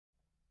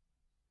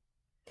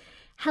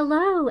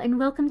Hello and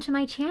welcome to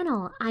my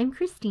channel. I'm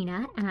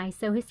Christina and I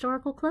sew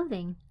historical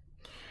clothing.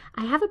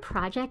 I have a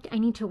project I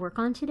need to work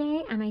on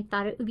today and I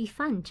thought it would be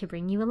fun to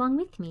bring you along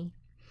with me.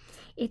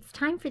 It's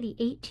time for the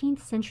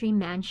 18th century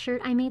man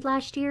shirt I made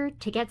last year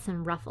to get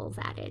some ruffles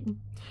added.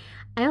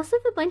 I also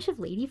have a bunch of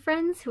lady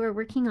friends who are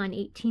working on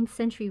 18th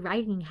century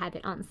riding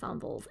habit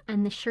ensembles,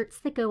 and the shirts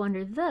that go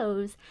under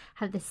those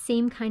have the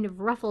same kind of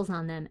ruffles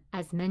on them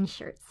as men's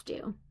shirts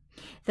do.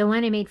 The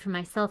one I made for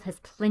myself has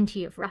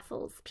plenty of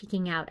ruffles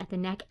peeking out at the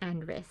neck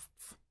and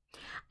wrists.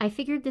 I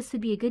figured this would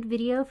be a good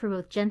video for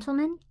both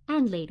gentlemen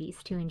and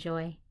ladies to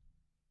enjoy.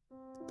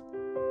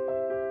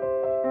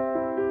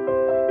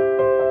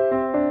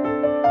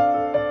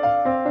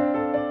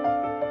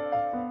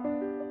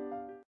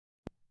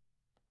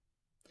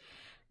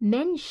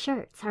 Men's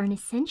shirts are an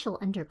essential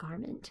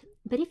undergarment,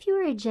 but if you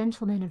are a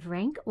gentleman of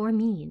rank or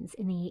means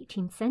in the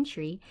 18th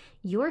century,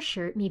 your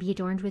shirt may be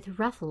adorned with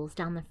ruffles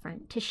down the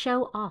front to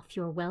show off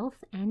your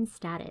wealth and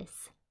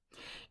status.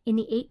 In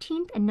the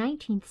 18th and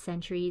 19th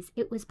centuries,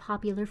 it was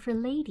popular for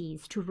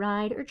ladies to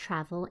ride or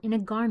travel in a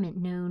garment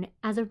known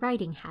as a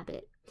riding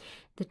habit,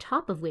 the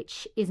top of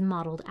which is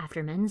modeled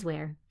after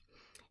menswear.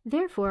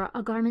 Therefore,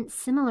 a garment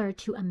similar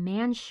to a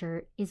man's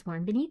shirt is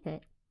worn beneath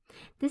it.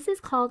 This is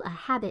called a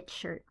habit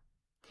shirt.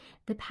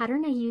 The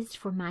pattern I used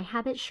for my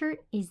habit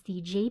shirt is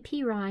the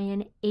J.P.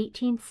 Ryan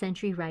 18th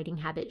century riding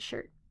habit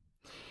shirt.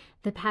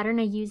 The pattern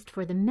I used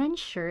for the men's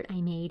shirt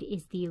I made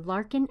is the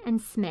Larkin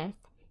Smith,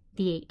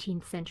 the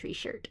 18th century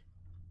shirt.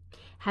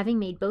 Having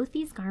made both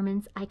these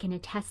garments, I can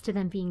attest to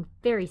them being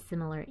very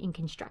similar in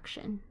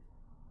construction.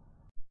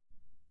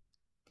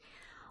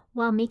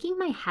 While making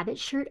my habit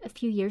shirt a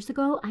few years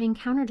ago, I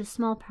encountered a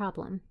small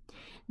problem.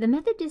 The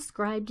method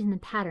described in the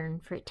pattern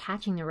for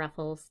attaching the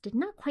ruffles did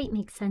not quite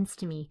make sense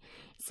to me,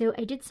 so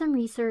I did some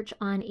research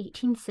on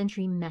 18th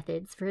century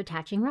methods for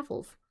attaching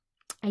ruffles.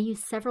 I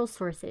used several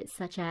sources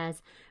such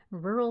as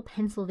Rural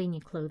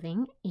Pennsylvania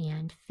Clothing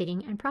and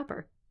Fitting and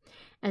Proper,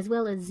 as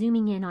well as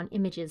zooming in on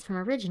images from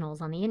originals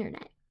on the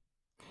internet.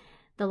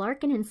 The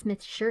Larkin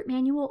Smith shirt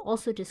manual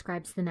also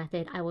describes the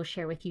method I will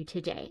share with you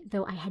today,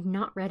 though I had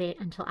not read it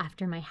until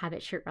after my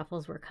habit shirt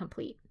ruffles were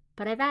complete,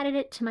 but I've added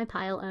it to my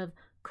pile of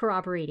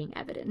corroborating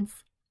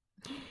evidence.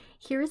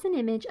 Here is an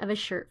image of a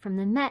shirt from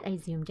the Met I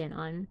zoomed in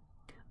on.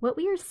 What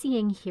we are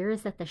seeing here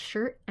is that the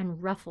shirt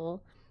and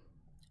ruffle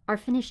are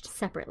finished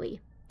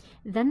separately.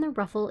 Then the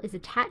ruffle is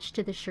attached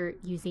to the shirt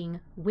using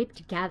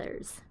whipped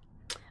gathers.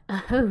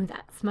 Oh,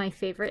 that's my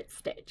favorite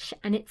stitch,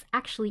 and it's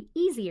actually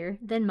easier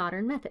than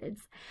modern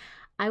methods.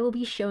 I will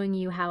be showing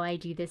you how I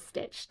do this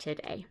stitch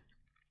today.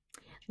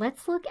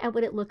 Let's look at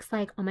what it looks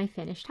like on my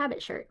finished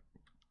habit shirt.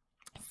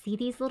 See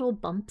these little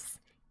bumps,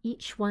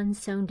 each one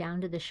sewn down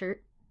to the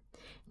shirt?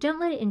 Don't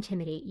let it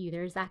intimidate you.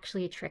 There's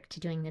actually a trick to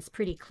doing this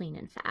pretty clean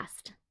and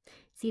fast.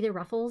 See the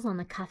ruffles on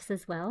the cuffs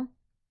as well?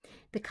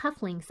 The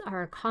cufflinks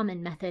are a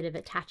common method of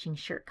attaching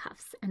shirt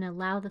cuffs and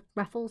allow the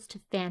ruffles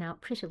to fan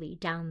out prettily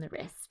down the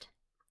wrist.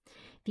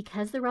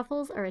 Because the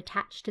ruffles are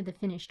attached to the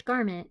finished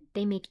garment,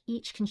 they make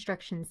each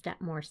construction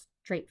step more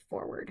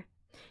straightforward.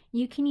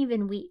 You can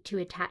even wait to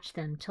attach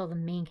them till the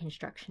main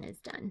construction is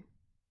done.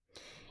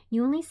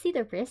 You only see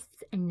the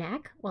wrists and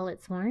neck while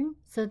it's worn,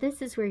 so this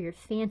is where your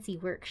fancy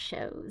work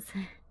shows.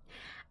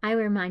 I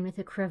wear mine with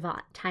a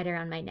cravat tied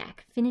around my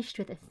neck, finished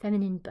with a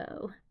feminine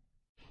bow.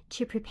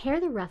 To prepare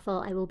the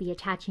ruffle I will be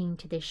attaching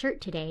to this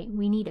shirt today,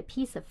 we need a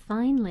piece of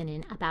fine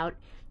linen about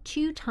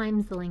 2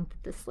 times the length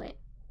of the slit.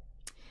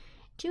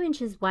 2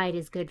 inches wide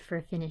is good for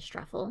a finished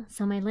ruffle,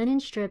 so my linen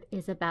strip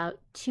is about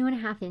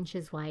 2.5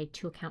 inches wide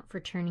to account for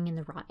turning in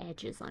the raw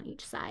edges on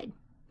each side.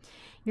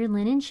 Your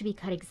linen should be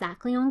cut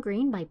exactly on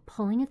grain by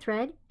pulling a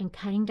thread and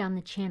cutting down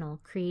the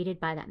channel created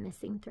by that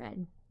missing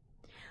thread.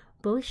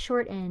 Both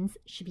short ends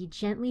should be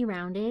gently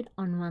rounded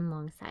on one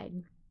long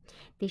side.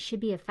 They should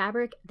be a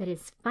fabric that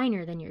is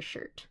finer than your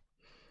shirt.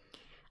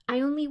 I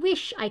only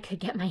wish I could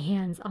get my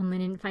hands on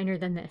linen finer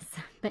than this,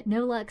 but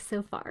no luck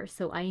so far,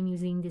 so I am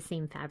using the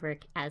same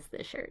fabric as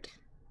the shirt.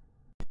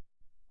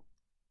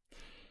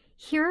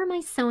 Here are my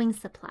sewing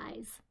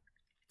supplies.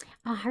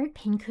 A hard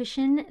pin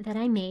cushion that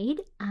I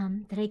made,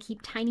 that I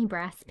keep tiny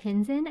brass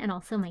pins in, and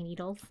also my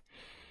needles.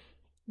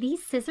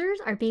 These scissors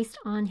are based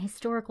on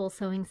historical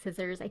sewing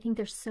scissors. I think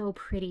they're so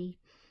pretty.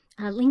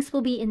 Links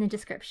will be in the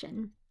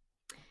description.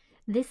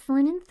 This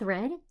linen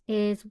thread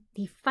is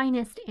the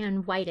finest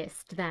and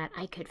whitest that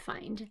I could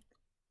find.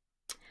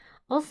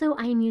 Also,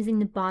 I am using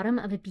the bottom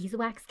of a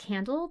beeswax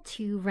candle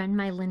to run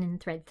my linen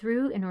thread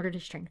through in order to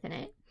strengthen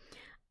it.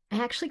 I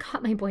actually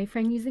caught my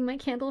boyfriend using my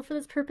candle for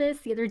this purpose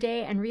the other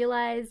day and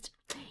realized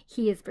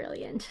he is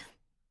brilliant.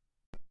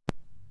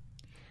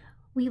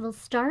 We will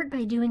start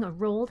by doing a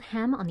rolled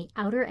hem on the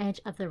outer edge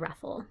of the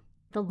ruffle,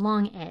 the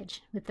long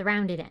edge with the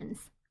rounded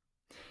ends.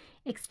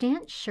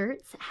 Extant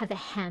shirts have a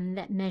hem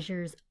that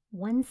measures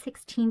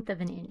 1/16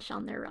 of an inch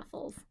on their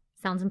ruffles.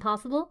 Sounds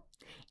impossible?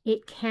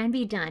 It can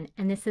be done,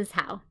 and this is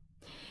how.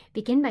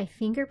 Begin by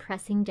finger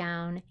pressing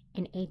down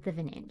 1/8 of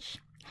an inch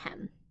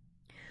hem.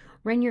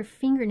 Run your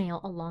fingernail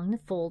along the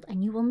fold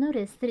and you will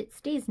notice that it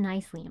stays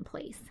nicely in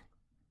place.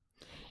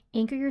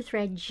 Anchor your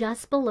thread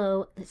just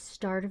below the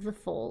start of the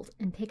fold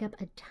and pick up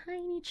a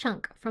tiny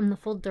chunk from the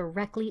fold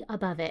directly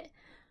above it.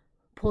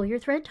 Pull your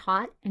thread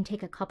taut and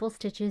take a couple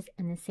stitches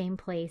in the same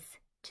place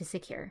to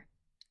secure.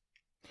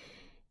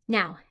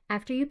 Now,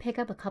 after you pick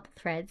up a couple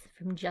threads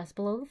from just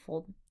below the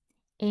fold,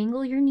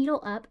 angle your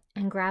needle up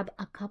and grab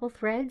a couple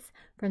threads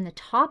from the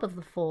top of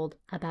the fold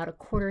about a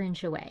 1/4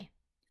 inch away.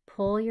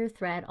 Pull your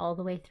thread all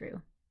the way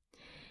through.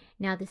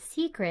 Now the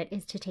secret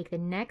is to take the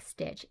next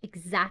stitch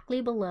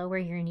exactly below where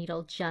your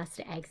needle just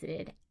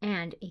exited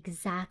and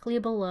exactly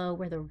below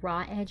where the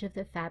raw edge of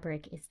the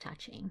fabric is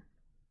touching.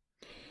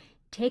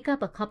 Take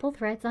up a couple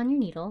threads on your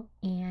needle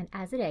and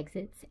as it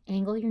exits,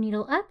 angle your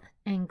needle up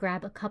and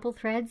grab a couple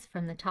threads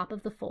from the top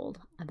of the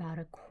fold about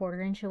a 1/4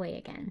 inch away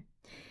again.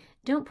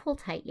 Don't pull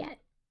tight yet.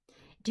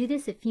 Do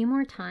this a few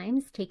more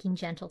times, taking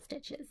gentle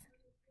stitches.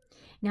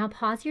 Now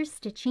pause your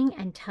stitching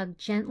and tug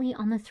gently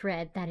on the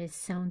thread that is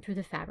sewn through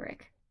the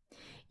fabric.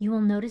 You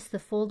will notice the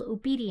fold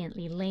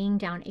obediently laying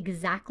down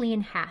exactly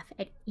in half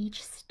at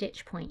each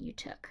stitch point you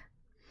took.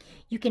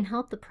 You can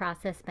help the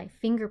process by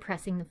finger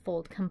pressing the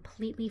fold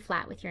completely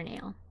flat with your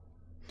nail.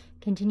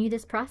 Continue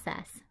this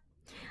process.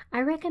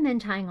 I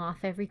recommend tying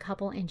off every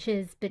couple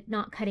inches, but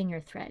not cutting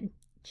your thread,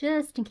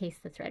 just in case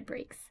the thread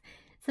breaks.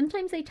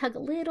 Sometimes I tug a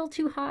little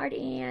too hard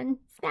and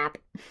snap.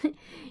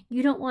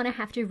 You don't want to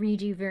have to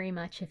redo very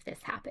much if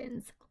this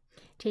happens.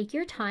 Take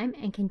your time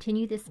and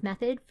continue this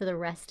method for the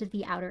rest of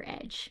the outer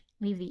edge.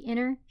 Leave the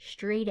inner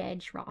straight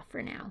edge raw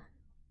for now.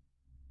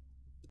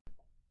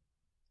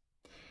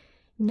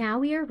 Now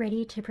we are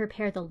ready to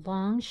prepare the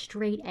long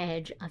straight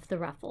edge of the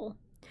ruffle.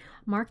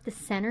 Mark the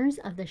centers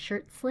of the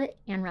shirt slit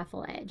and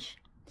ruffle edge.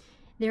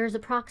 There is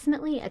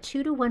approximately a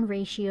 2-to-1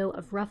 ratio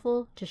of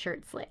ruffle to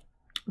shirt slit,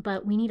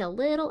 but we need a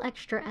little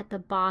extra at the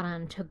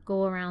bottom to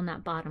go around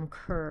that bottom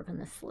curve in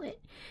the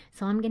slit.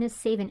 So I'm going to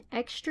save an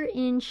extra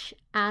inch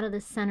out of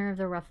the center of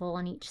the ruffle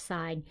on each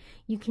side.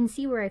 You can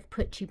see where I've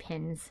put 2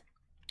 pins.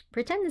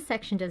 Pretend this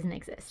section doesn't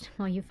exist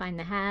while you find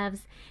the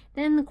halves,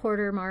 then the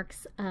 1/4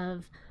 marks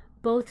of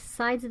both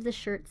sides of the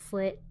shirt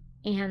slit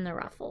and the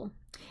ruffle.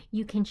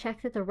 You can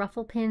check that the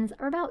ruffle pins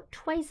are about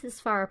twice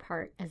as far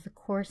apart as the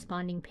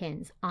corresponding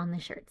pins on the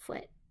shirt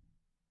slit.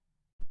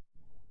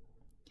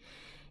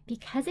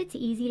 Because it's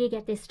easy to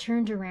get this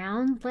turned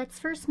around, let's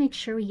first make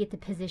sure we get the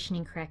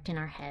positioning correct in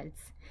our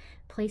heads.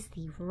 Place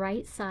the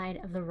right side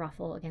of the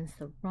ruffle against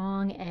the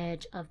wrong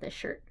edge of the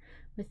shirt,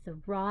 with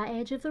the raw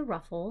edge of the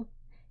ruffle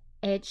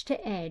edge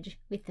to edge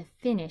with the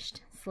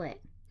finished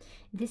slit.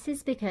 This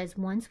is because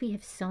once we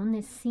have sewn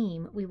this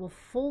seam, we will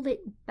fold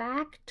it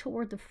back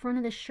toward the front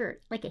of the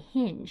shirt like a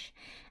hinge,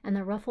 and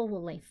the ruffle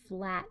will lay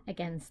flat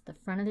against the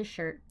front of the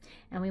shirt,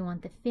 and we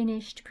want the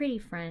finished pretty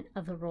front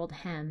of the rolled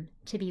hem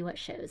to be what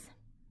shows.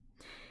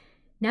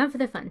 Now for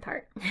the fun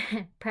part.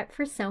 Prep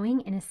for sewing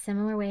in a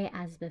similar way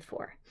as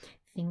before.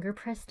 Finger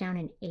press down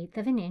 1/8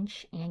 of an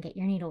inch and get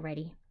your needle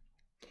ready.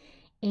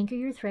 Anchor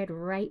your thread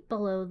right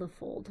below the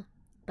fold.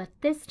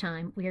 But this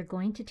time we are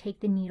going to take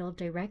the needle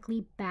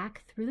directly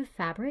back through the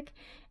fabric,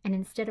 and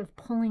instead of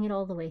pulling it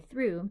all the way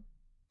through,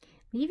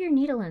 leave your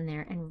needle in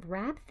there and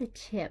wrap the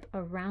tip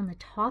around the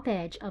top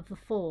edge of the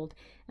fold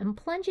and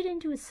plunge it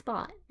into a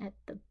spot at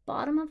the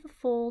bottom of the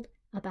fold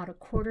about a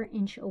 1/4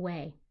 inch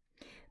away.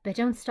 But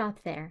don't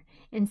stop there.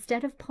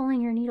 Instead of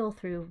pulling your needle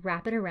through,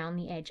 wrap it around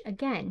the edge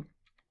again.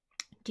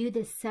 Do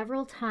this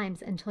several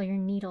times until your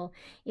needle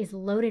is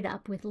loaded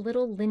up with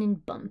little linen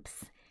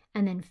bumps,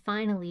 and then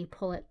finally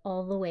pull it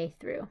all the way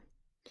through.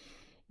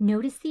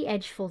 Notice the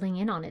edge folding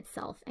in on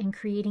itself and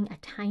creating a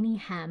tiny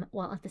hem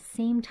while at the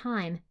same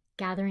time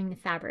gathering the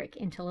fabric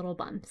into little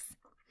bumps.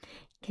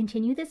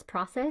 Continue this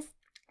process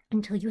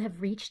until you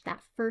have reached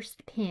that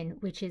first pin,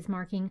 which is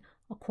marking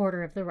a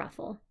 1/4 of the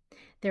ruffle.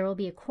 There will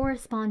be a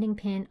corresponding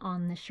pin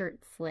on the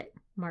shirt slit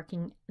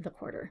marking the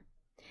 1/4.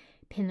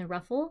 Pin the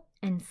ruffle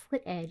and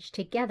slit edge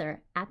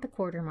together at the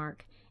 1/4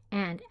 mark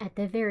and at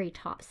the very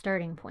top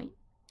starting point.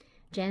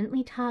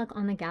 Gently tug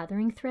on the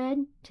gathering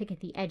thread to get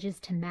the edges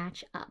to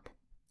match up.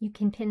 You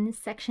can pin this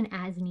section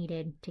as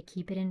needed to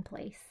keep it in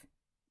place.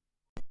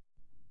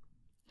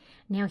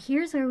 Now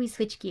here's where we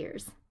switch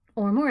gears,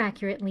 or more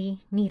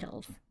accurately,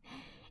 needles.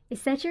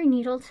 Set your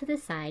needle to the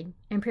side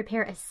and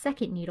prepare a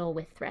second needle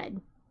with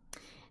thread.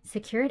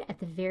 Secure it at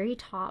the very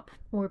top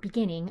or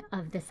beginning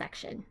of the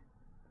section.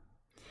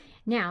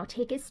 Now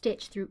take a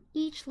stitch through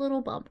each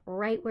little bump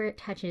right where it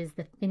touches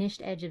the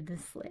finished edge of the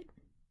slit.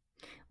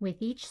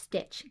 With each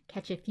stitch,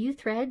 catch a few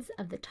threads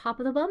of the top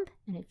of the bump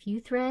and a few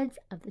threads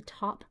of the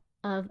top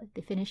of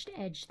the finished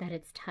edge that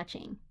it's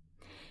touching.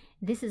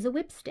 This is a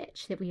whip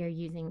stitch that we are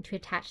using to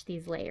attach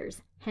these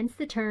layers, hence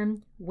the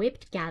term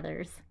whipped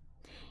gathers.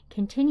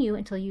 Continue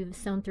until you've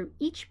sewn through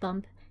each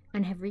bump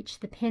and have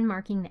reached the pin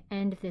marking the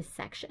end of this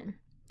section.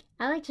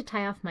 I like to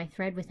tie off my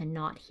thread with a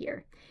knot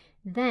here.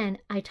 Then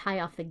I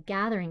tie off the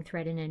gathering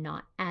thread in a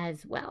knot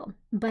as well,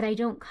 but I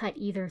don't cut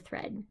either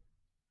thread.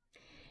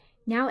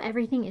 Now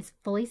everything is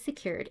fully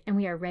secured and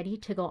we are ready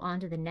to go on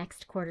to the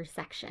next 1/4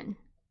 section.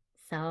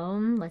 So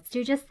let's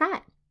do just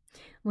that.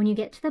 When you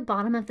get to the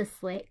bottom of the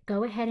slit,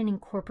 go ahead and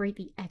incorporate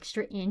the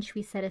extra inch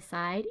we set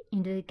aside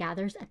into the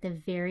gathers at the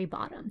very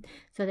bottom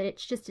so that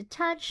it's just a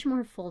touch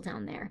more full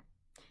down there.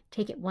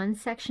 Take it one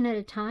section at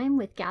a time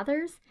with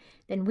gathers,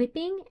 then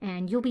whipping,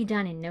 and you'll be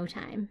done in no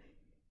time.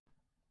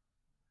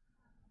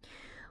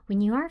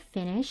 When you are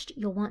finished,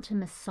 you'll want to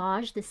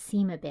massage the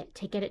seam a bit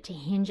to get it to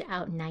hinge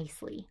out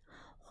nicely.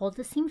 Hold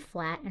the seam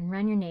flat and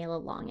run your nail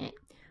along it.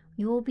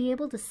 You will be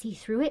able to see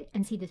through it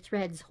and see the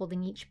threads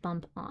holding each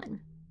bump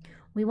on.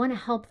 We want to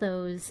help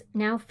those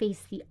now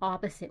face the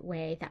opposite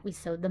way that we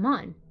sewed them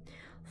on.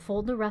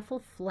 Fold the ruffle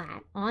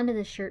flat onto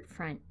the shirt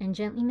front and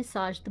gently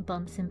massage the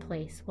bumps in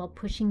place while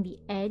pushing the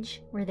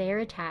edge where they are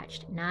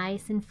attached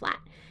nice and flat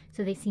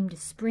so they seem to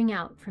spring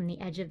out from the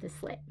edge of the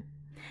slit.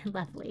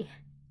 Lovely.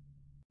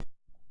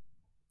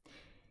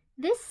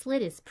 This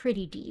slit is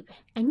pretty deep,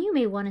 and you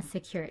may want to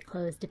secure it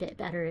closed a bit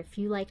better if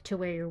you like to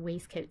wear your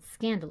waistcoat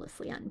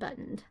scandalously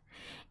unbuttoned.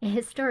 A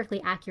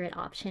historically accurate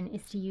option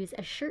is to use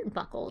a shirt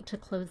buckle to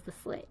close the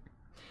slit.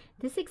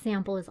 This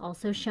example is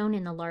also shown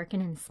in the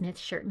Larkin Smith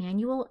shirt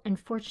manual, and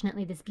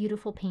fortunately this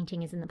beautiful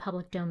painting is in the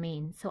public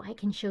domain, so I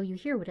can show you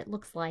here what it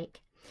looks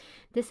like.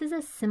 This is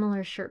a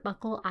similar shirt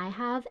buckle I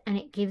have, and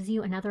it gives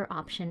you another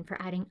option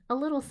for adding a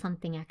little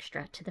something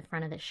extra to the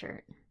front of the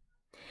shirt.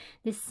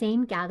 This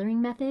same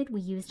gathering method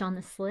we used on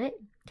the slit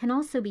can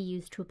also be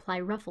used to apply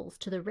ruffles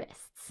to the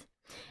wrists,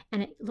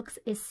 and it looks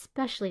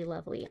especially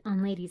lovely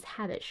on ladies'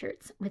 habit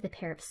shirts with a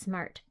pair of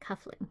smart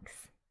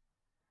cufflinks.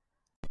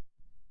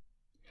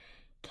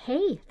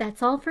 Okay,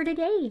 that's all for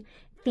today.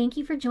 Thank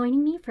you for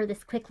joining me for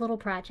this quick little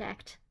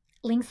project.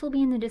 Links will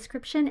be in the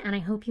description, and I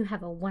hope you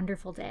have a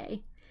wonderful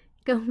day.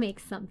 Go make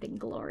something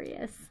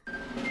glorious.